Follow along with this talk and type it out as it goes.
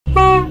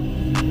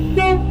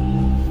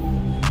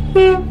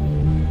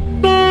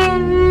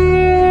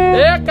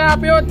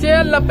આપ્યો છે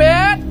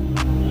લપેટ.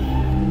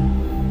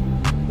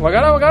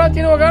 વગાડો વગાડો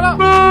ચીન વગાડો.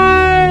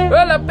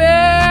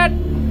 લપેટ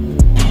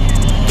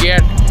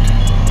કેટ.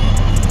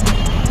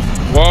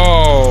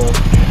 વાવ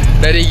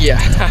ડરી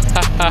ગયા.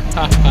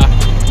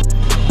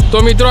 તો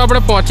મિત્રો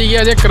આપણે પહોંચી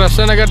ગયા છે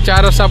કૃષ્ણનગર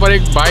 4 રસ્તા પર.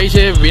 એક ભાઈ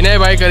છે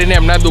વિનયભાઈ કરીને,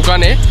 એમના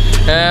દુકાને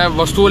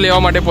વસ્તુઓ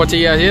લેવા માટે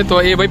પહોંચી ગયા છે. તો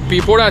એ ભાઈ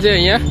પીપોડા છે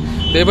અહીંયા.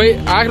 તો એ ભાઈ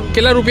આ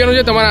કેટલા રૂપિયાનું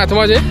છે તમારા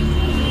હાથમાં છે?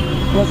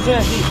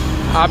 280.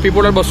 આ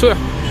પીપોડા 200.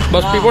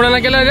 બસ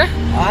પીપોડાના કેટલા છે?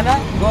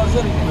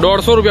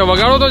 150 રૂપિયા.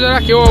 વગાડો તો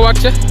જરા, કેવો અવાજ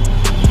છે?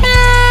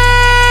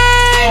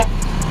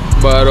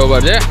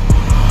 બરોબર છે.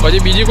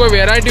 પછી બીજી કોઈ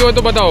વેરાયટી હોય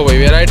તો બતાવો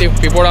ભાઈ. વેરાયટી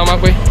પીપોડામાં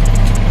કોઈ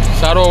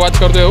સારો અવાજ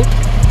કરતો એવું.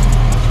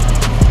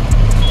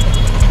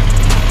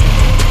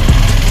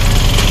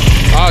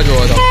 હા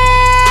જોવો તો.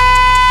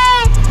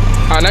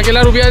 આના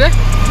કેટલા રૂપિયા છે?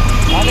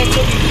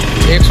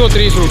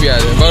 130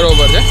 રૂપિયા છે.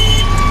 બરોબર છે.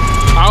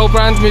 આ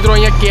ઉપરાંત મિત્રો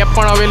અહીંયા કેપ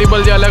પણ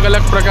અવેલેબલ છે, અલગ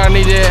અલગ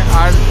પ્રકારની છે.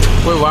 આ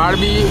કોઈ વાળ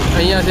બી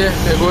અહીંયા છે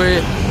કે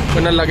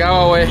કોઈને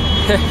લગાવવા હોય.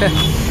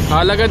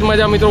 અલગ જ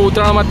મજા મિત્રો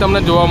ઉત્તરાયણમાં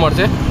તમને જોવા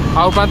મળશે.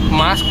 આ ઉપરાંત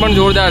માસ્ક પણ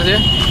જોરદાર છે.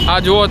 આ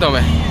જુઓ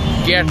તમે,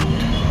 કેટ.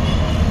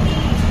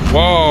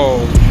 વાવ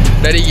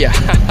ડરી ગયા.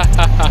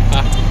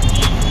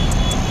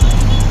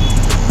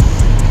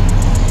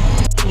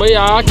 ભાઈ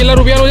આ કેટલા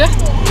રૂપિયાનું છે?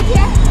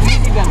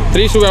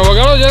 30 રૂપિયા.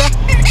 વગાડો જરા,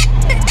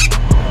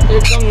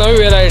 એકદમ નવી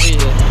વેરાયટી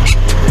છે.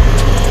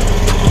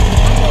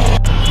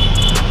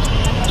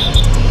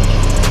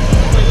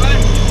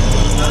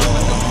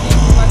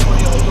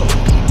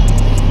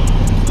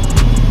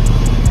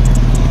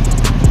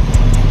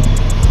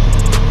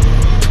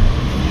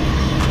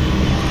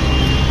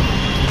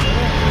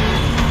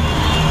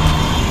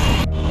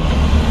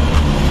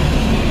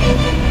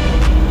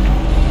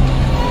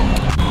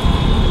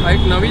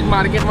 એક નવી જ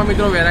માર્કેટમાં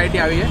મિત્રો વેરાયટી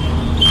આવી છે.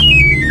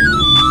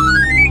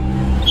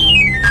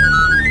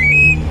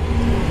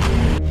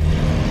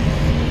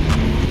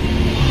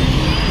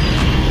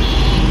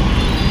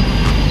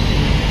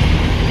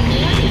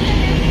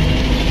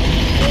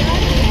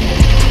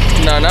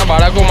 નાના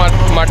બાળકો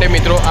માટે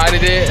મિત્રો આ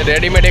રીતે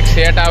રેડીમેડ એક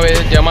સેટ આવે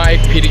છે, જેમાં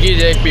એક ફિરકી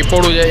છે, એક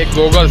પીપોડું છે, એક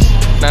ગોગલ્સ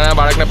નાના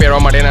બાળકને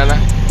પહેરવા માટે.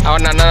 આવા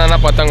નાના નાના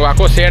પતંગો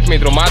આખો સેટ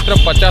મિત્રો માત્ર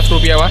 50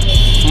 રૂપિયામાં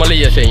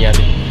મળી જશે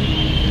અહીંયાથી.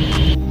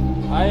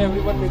 હાય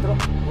એવરીવન મિત્રો,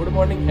 good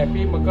morning.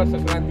 Happy Makar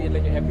Sankranti, એટલે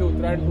કે હેપી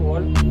ઉત્તરાયણ ટુ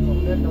ઓલ.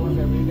 તમારા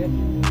ફેમિલીને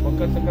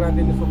મકર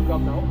સંક્રાંતિની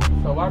શુભકામનાઓ.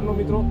 સવારનો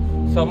મિત્રો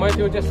સમય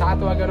થયો છે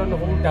 7 વાગ્યાનો.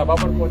 હું ઢાબા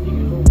પર પહોંચી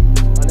ગયો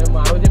છું અને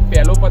મારો જે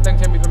પહેલો પતંગ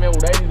છે મિત્રો મેં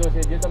ઉડાવી દીધો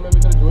છે, જે તમે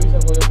મિત્રો જોઈ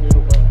શકો છો સ્ક્રીન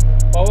ઉપર.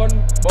 પવન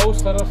બહુ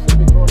સરસ છે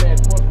મિત્રો અને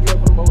એટમોસ્ફિયર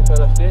પણ બહુ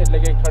સરસ છે, એટલે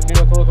કે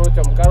ઠંડીનો થોડો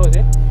ચમકારો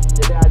છે.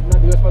 એટલે આજના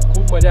દિવસમાં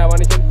ખૂબ મજા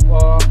આવવાની છે.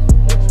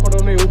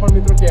 એક્સપર્ટોનું એવું પણ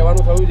મિત્રો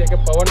કહેવાનું થયું છે કે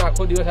પવન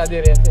આખો દિવસ આજે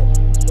રહેશે,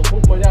 તો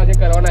ખૂબ મજા આજે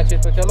કરવાના છે.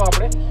 તો ચલો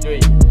આપણે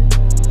જોઈએ.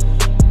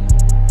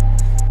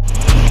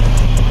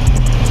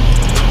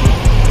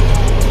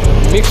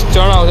 મિક્સ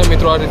ચણ આવશે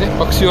મિત્રો આ રીતે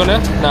પક્ષીઓને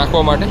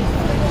નાખવા માટે.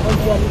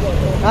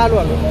 હાલો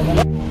હાલો.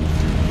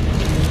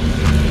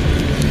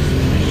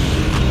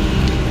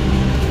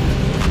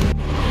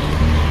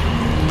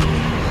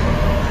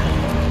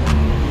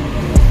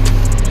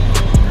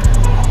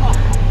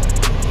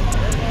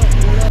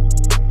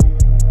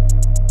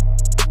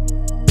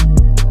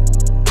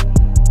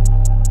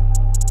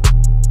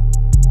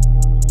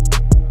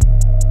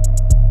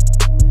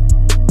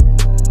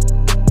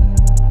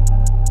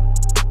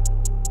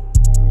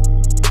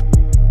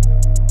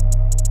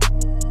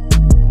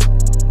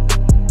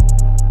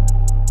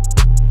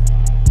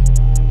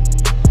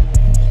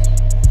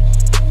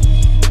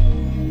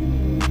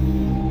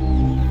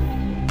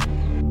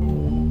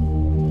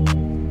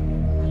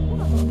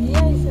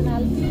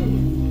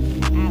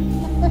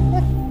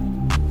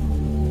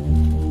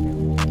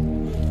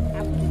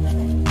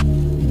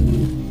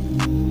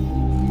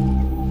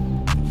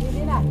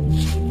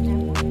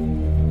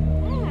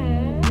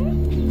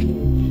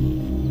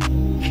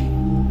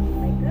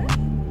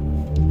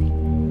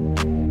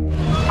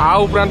 આ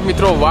ઉપરાંત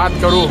મિત્રો વાત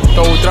કરું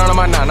તો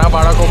ઉત્તરાયણમાં નાના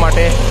બાળકો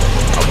માટે,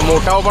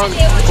 મોટાઓ પણ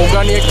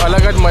ફુગ્ગાની એક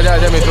અલગ જ મજા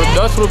છે મિત્રો.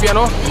 10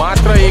 રૂપિયાનો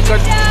માત્ર એક જ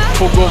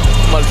ફુગ્ગો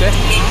મળશે,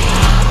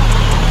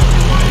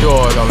 જો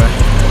તમે.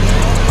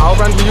 આ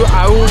ઉપરાંત બીજું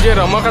આવું જે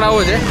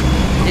રમકડાઓ છે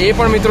એ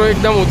પણ મિત્રો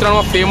એકદમ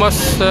ઉત્તરાયણમાં ફેમસ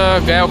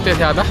ગયા વખતે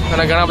થયા હતા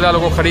અને ઘણા બધા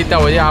લોકો ખરીદતા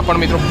હોય છે. આ પણ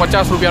મિત્રો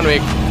 50 રૂપિયાનું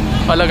એક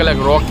અલગ અલગ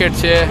રોકેટ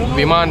છે,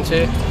 વિમાન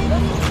છે.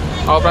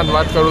 આ ઉપરાંત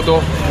વાત કરું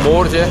તો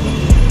મોર છે,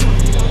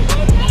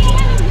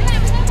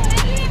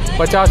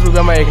 50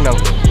 રૂપિયામાં એક નંગ.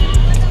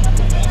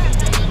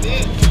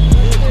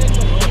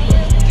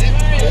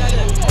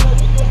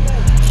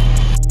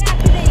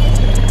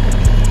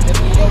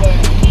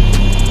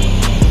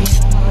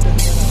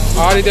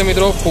 આ રીતે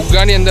મિત્રો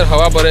ફુગ્ગાની અંદર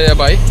હવા ભરે છે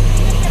ભાઈ.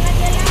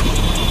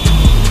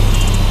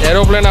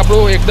 એરોપ્લેન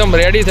આપણું એકદમ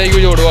રેડી થઈ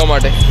ગયું છે ઉડવા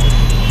માટે.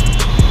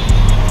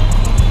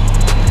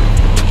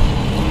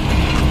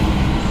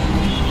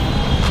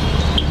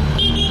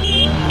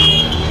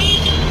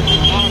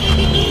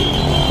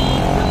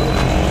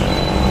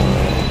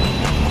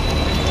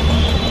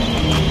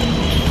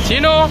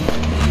 ચીનો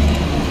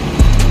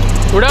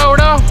ઉડાવ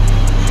ઉડાવ.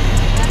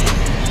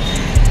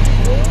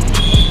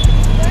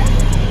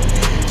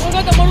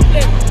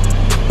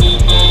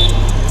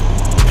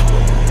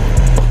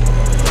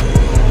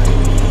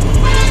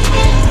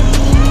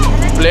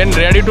 પ્લેન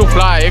રેડી ટુ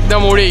ફ્લાય,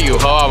 એકદમ ઉડી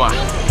ગયું હવામાં.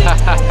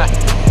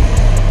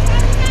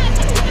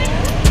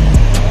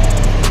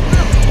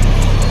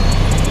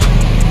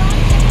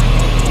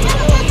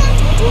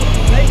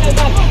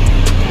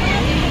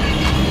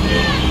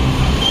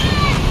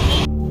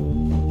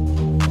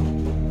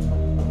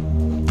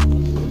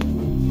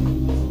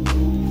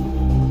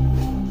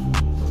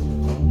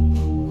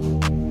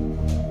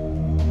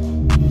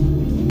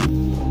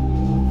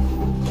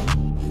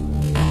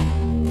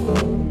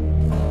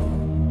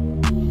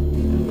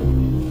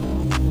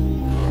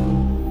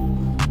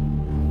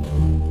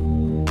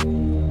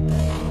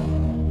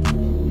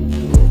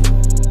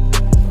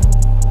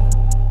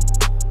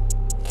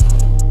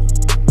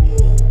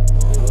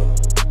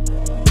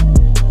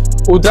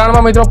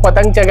 ઉત્તરાયણમાં મિત્રો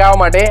પતંગ ચગાવવા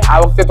માટે આ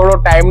વખતે થોડો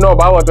ટાઈમનો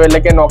અભાવ હતો, એટલે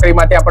કે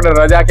નોકરીમાંથી આપણને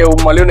રજા કે એવું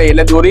મળ્યું નહીં,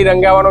 એટલે દોરી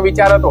રંગાવવાનો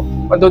વિચાર હતો,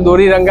 પણ તો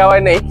દોરી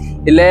રંગાવાય નહીં.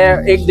 એટલે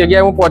એક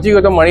જગ્યાએ હું પહોંચી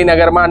ગયો હતો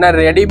મણિનગરમાં, અને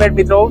રેડીમેડ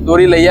મિત્રો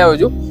દોરી લઈ આવ્યો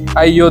છું.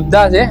 આ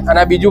યોદ્ધા છે અને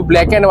આ બીજું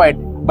બ્લેક એન્ડ વ્હાઈટ,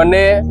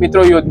 બંને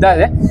મિત્રો યોદ્ધા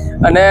છે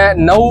અને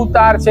 9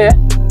 તાર છે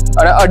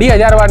અને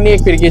 2500 વારની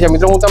એક ફિરકી છે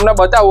મિત્રો. હું તમને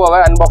બતાવું હવે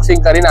અનબોક્સિંગ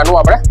કરીને આનું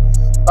આપણે.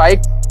 તો આ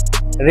એક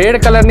રેડ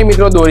કલરની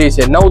મિત્રો દોરી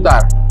છે, 9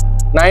 તાર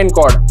 9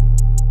 કોર્ડ.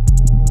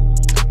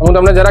 હું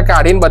તમને જરા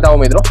કાઢીને બતાવું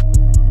મિત્રો.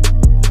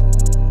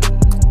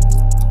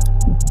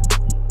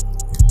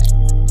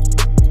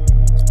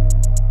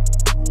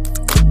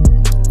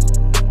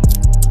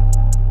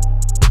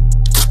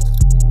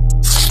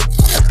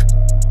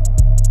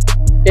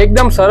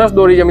 એકદમ સરસ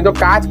દોરી છે મિત્રો.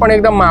 કાચ પણ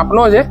એકદમ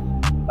માપનો છે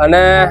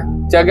અને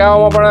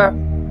ચગાવવામાં પણ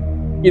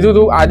કીધું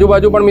તું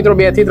આજુબાજુ પણ મિત્રો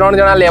 2 થી 3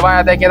 જણા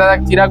લેવાયા હતા. કહેતા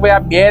હતા ચિરાગભાઈ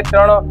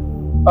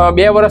આ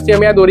 2 વર્ષથી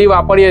અમે આ દોરી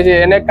વાપરીએ છીએ,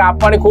 એને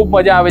કાપવાની ખૂબ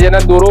મજા આવે છે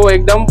અને દોરો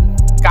એકદમ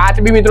કાચ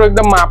બી મિત્રો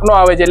એકદમ માપનો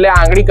આવે છે, એટલે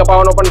આંગળી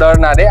કપાવવાનો પણ ડર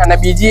ના રહે. અને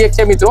બીજી એક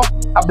છે મિત્રો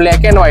આ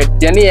બ્લેક એન્ડ વ્હાઈટ,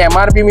 જેની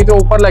MRP મિત્રો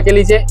ઉપર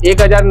લખેલી છે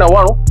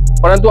 1099,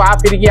 પરંતુ આ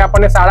ફિરકી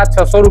આપણને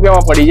 650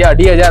 રૂપિયામાં પડી છે.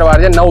 2500 વાર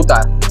છે, 9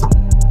 તાર.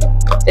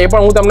 એ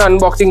પણ હું તમને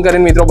અનબોક્સિંગ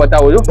કરીને મિત્રો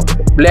બતાવું છું.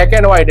 બ્લેક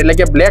એન્ડ વ્હાઈટ એટલે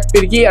કે બ્લેક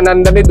ફિરકી અને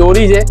અંદરની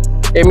દોરી છે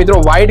એ મિત્રો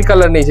વ્હાઈટ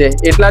કલરની છે,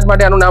 એટલા જ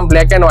માટે આનું નામ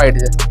બ્લેક એન્ડ વ્હાઈટ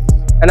છે.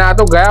 અને આ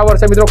તો ગયા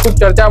વર્ષે મિત્રો ખૂબ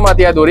ચર્ચામાં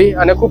હતી આ દોરી,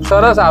 અને ખૂબ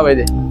સરસ આવે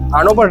છે.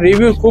 આનો પણ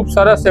રિવ્યુ ખૂબ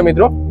સરસ છે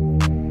મિત્રો.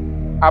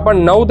 આ પણ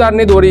 9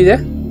 તારની દોરી છે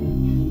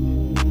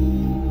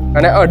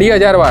અને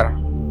 2500 વાર.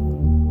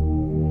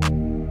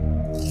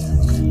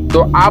 તો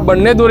આ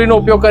બંને દોરીનો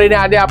ઉપયોગ કરીને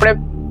આજે આપણે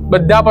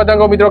બધા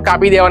પતંગો મિત્રો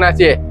કાપી દેવાના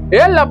છે.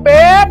 એ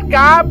લપેટ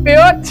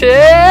કાપ્યો છે.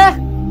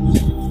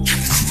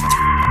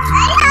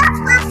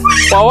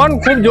 પવન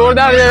ખૂબ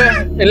જોરદાર છે,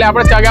 એટલે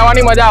આપણે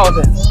ચગાવવાની મજા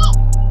આવશે.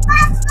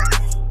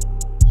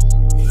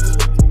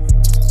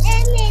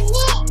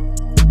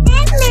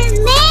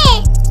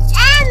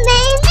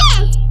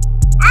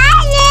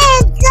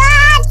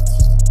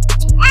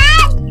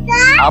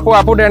 આપો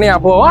આપો ટેણી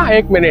આપો. હા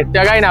 1 મિનિટ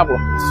ચગાઈને આપો.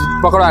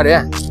 પકડો રે,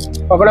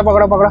 પકડો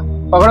પકડો પકડો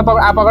પકડો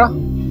પકડો. આ પકડો.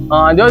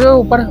 હા જો જો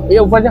ઉપર, એ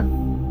ઉપર જા.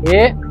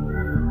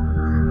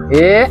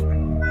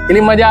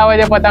 એની મજા આવે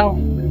છે. પતંગ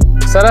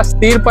સરસ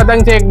સ્થિર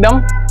પતંગ છે એકદમ.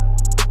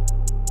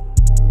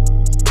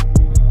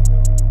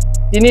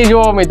 એની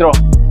જો મિત્રો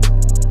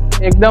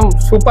એકદમ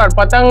સુપર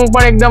પતંગ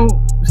પણ એકદમ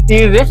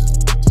સ્થિર છે.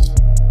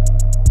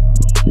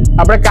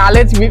 આપણે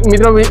કાલે જ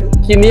મિત્રો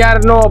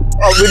કિનિયારનો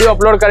વિડીયો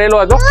અપલોડ કરેલો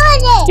હતો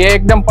કે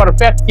એકદમ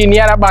પરફેક્ટ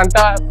કિનિયાર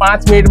બાંધતા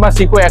 5 મિનિટમાં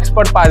શીખો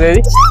એક્સપર્ટ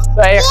પાસેથી. તો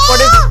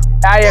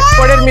આ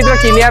એક્સપર્ટે મિત્રો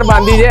કિનિયાર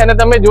બાંધી છે અને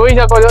તમે જોઈ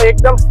શકો છો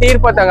એકદમ સ્થિર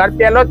પતંગ. આ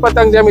પહેલો જ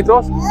પતંગ છે મિત્રો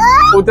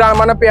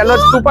ઉત્તરાયણમાં, પહેલો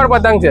જ સુપર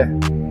પતંગ છે.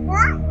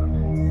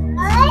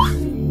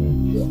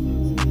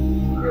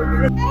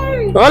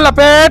 ઓ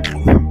લપેટ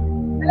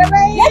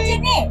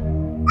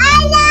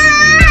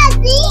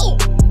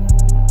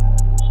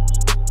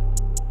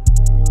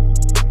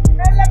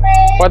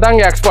પતંગ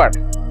એક્સપર્ટ.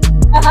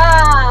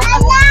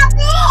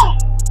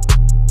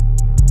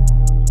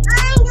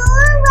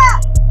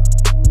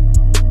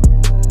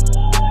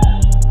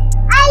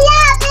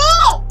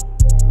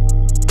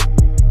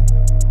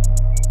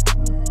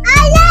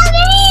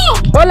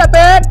 ઓ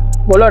લપેટ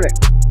બોલો રે.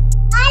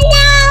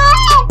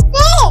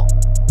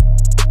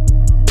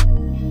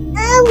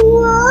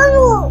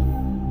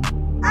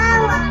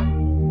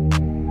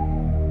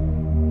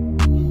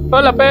 ઓ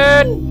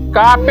લપેટ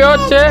કાપ્યો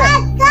છે.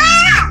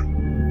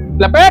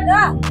 લપેટ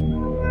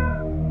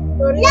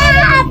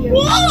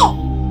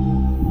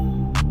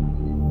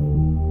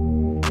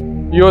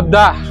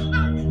યોદ્ધા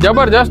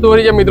જબરજસ્ત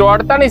દોરી છે મિત્રો.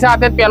 અડતાની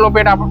સાથે જ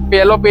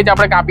પહેલો પેજ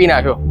આપણે કાપી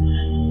નાખ્યો.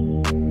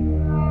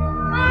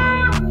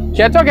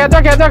 ખેંચો ખેંચો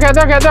ખેંચો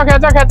ખેંચો ખેંચો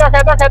ખેંચો ખેંચો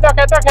ખેંચો ખેંચો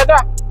ખેંચો ખેંચો.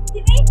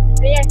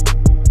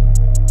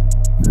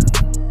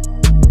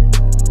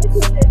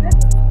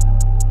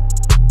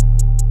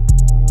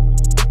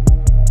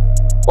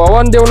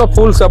 પવન દેવનો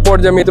ફૂલ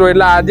સપોર્ટ છે મિત્રો,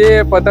 એટલે આજે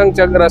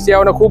પતંગ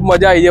રસિયાઓને ખૂબ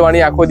મજા આવી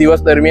જવાની આખો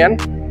દિવસ દરમિયાન.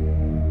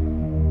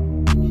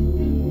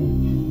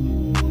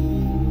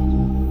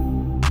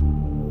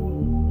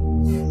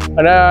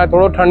 અને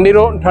થોડો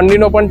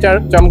ઠંડીનો પણ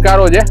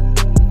ચમકારો છે,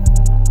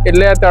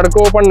 એટલે તડકો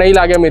પણ નહીં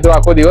લાગે મિત્રો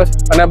આખો દિવસ,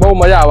 અને બહુ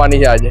મજા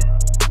આવવાની છે આજે.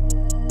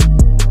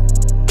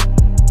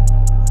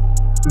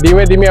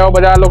 ધીમે ધીમે હવે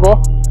બધા લોકો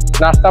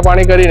નાસ્તા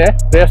પાણી કરીને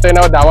ફ્રેશ થઈને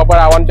હવે ધાબા પર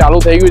આવવાનું ચાલુ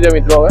થઈ ગયું છે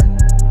મિત્રો. હવે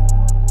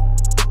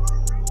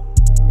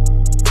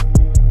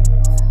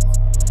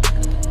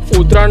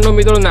ઉત્તરાયણનો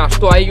મિત્રો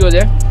નાસ્તો આવી ગયો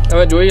છે.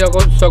 તમે જોઈ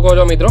શકો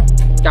છો મિત્રો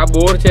કે આ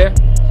બોર છે,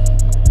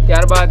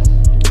 ત્યારબાદ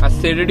આ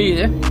શેરડી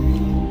છે,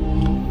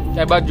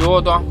 ત્યારબાદ જુઓ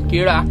તો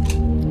કેળા,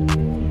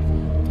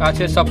 આ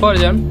છે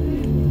સફરજન,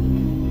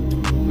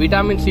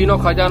 વિટામિન સી નો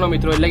ખજાનો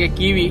મિત્રો એટલે કે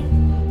કીવી,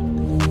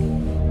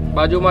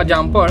 બાજુમાં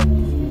જામફળ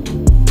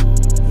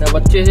અને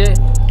વચ્ચે છે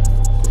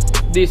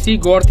દેશી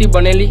ગોળથી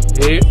બનેલી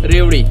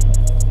રેવડી.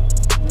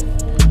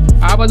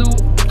 આ બધું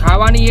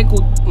ખાવાની એક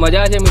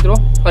મજા છે મિત્રો,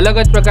 અલગ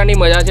જ પ્રકારની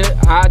મજા છે.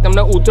 આ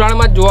તમને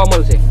ઉત્તરાયણમાં જ જોવા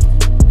મળશે.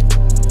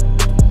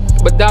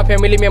 બધા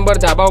ફેમિલી મેમ્બર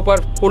ધાબા ઉપર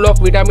ફૂલ ઓફ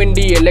વિટામિન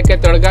ડી એટલે કે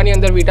તડકાની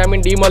અંદર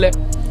વિટામિન ડી મળે.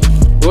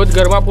 રોજ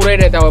ઘરમાં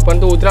પૂરાઈ રહેતા હોય,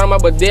 પરંતુ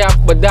ઉત્તરાયણમાં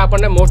બધા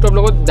આપણને મોસ્ટ ઓફ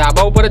લોકો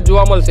ધાબા ઉપર જ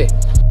જોવા મળશે.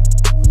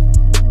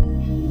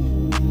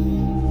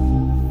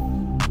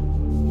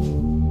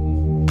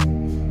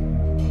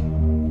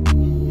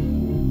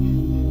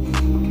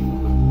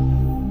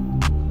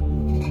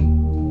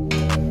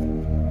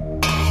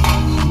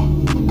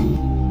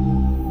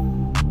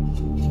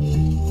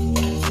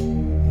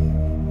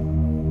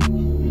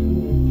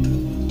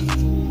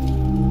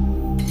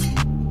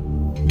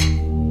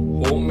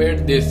 હોમમેડ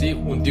દેશી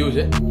ઊંધિયું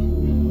છે.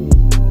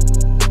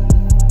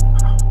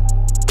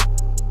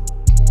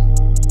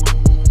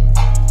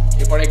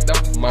 એ પણ એકદમ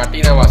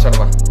માટીના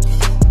વાસણમાં.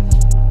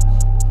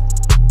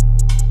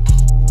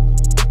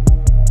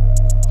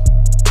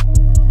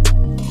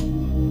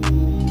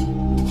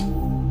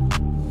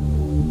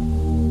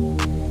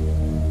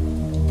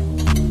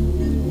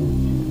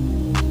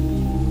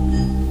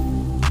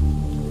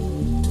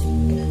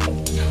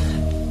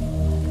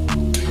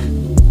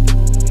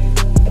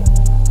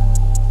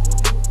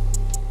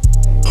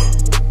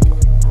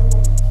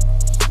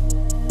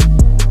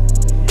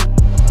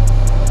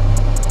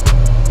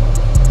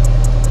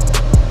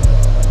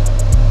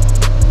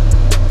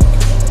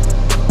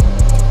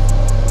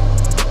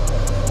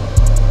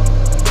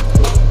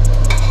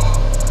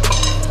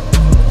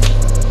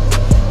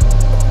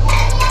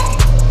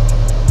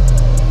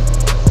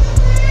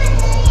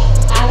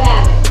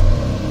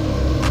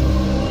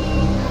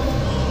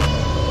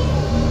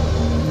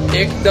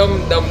 એકદમ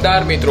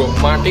દમદાર મિત્રો,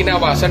 માટીના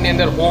વાસણની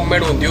અંદર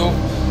હોમમેડ ઊંધિયું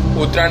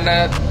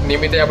ઉત્તરાયણના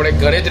નિમિત્તે આપણે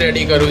ઘરે જ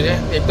રેડી કર્યું છે.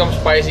 એકદમ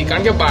સ્પાઇસી,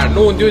 કારણ કે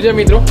બહારનું ઊંધિયું છે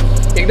મિત્રો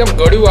એકદમ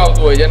ગળ્યું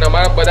આવતું હોય છે અને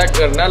અમારા બધા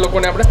ઘરના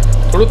લોકોને આપણે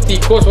થોડું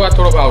તીખો સ્વાદ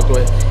થોડોક આવતો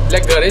હોય, એટલે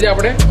ઘરે જ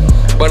આપણે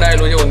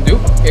બનાવેલું છે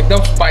ઊંધિયું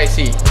એકદમ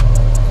સ્પાઇસી.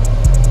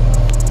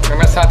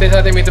 અને સાથે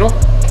સાથે મિત્રો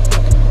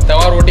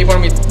તવા રોટી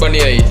પણ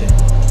બની રહી છે.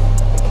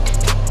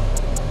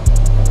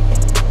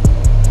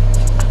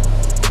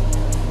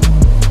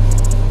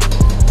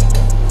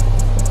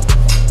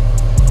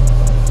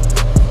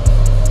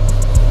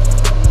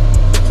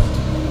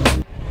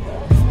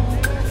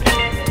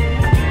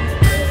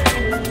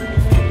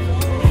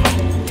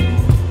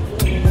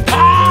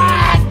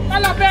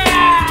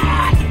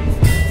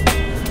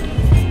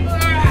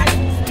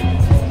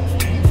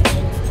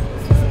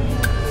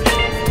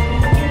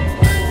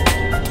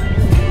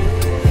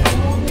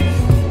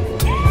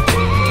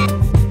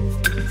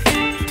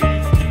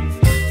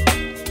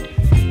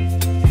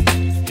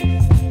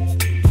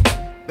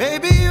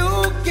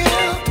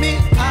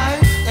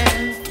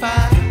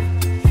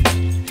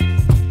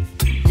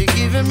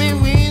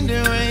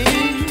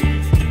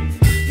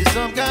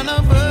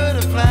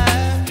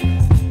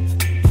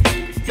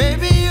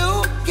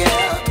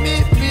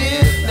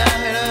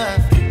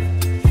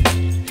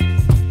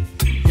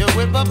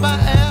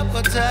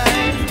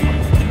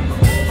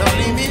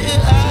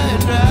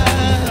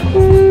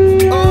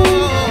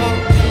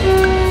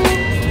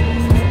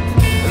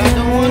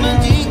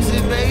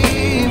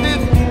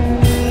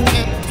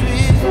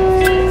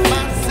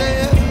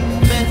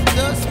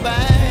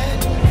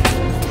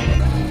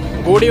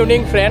 Good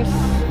evening friends.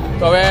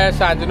 તો હવે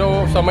સાંજનો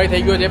સમય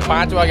થઈ ગયો છે,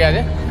 5 વાગ્યા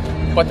છે.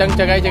 પતંગ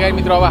ચગાઈ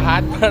મિત્રો હવે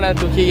હાથ પણ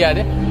દુખી ગયા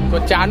છે,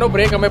 તો ચાનો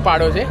બ્રેક અમે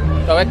પાડ્યો છે.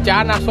 તો હવે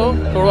ચા નાસ્તો,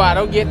 થોડું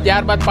આરોગ્ય,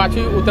 ત્યારબાદ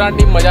પાછું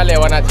ઉત્તરાયણની મજા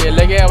લેવાના છે.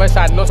 એટલે કે હવે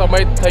સાંજનો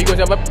સમય થઈ ગયો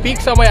છે, હવે પીક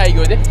સમય આવી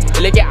ગયો છે.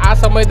 એટલે કે આ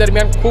સમય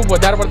દરમિયાન ખૂબ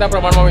વધારે પડતા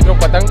પ્રમાણમાં મિત્રો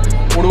પતંગ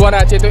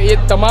ઉડવાના છે. તો એ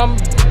તમામ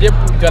જે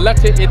ઝલક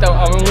છે એ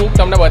હું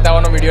તમને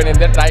બતાવવાનો વિડીયોની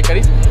અંદર ટ્રાય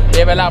કરીશ.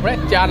 એ પહેલાં આપણે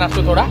ચા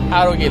નાસ્તો થોડા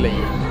આરોગ્ય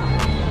લઈએ.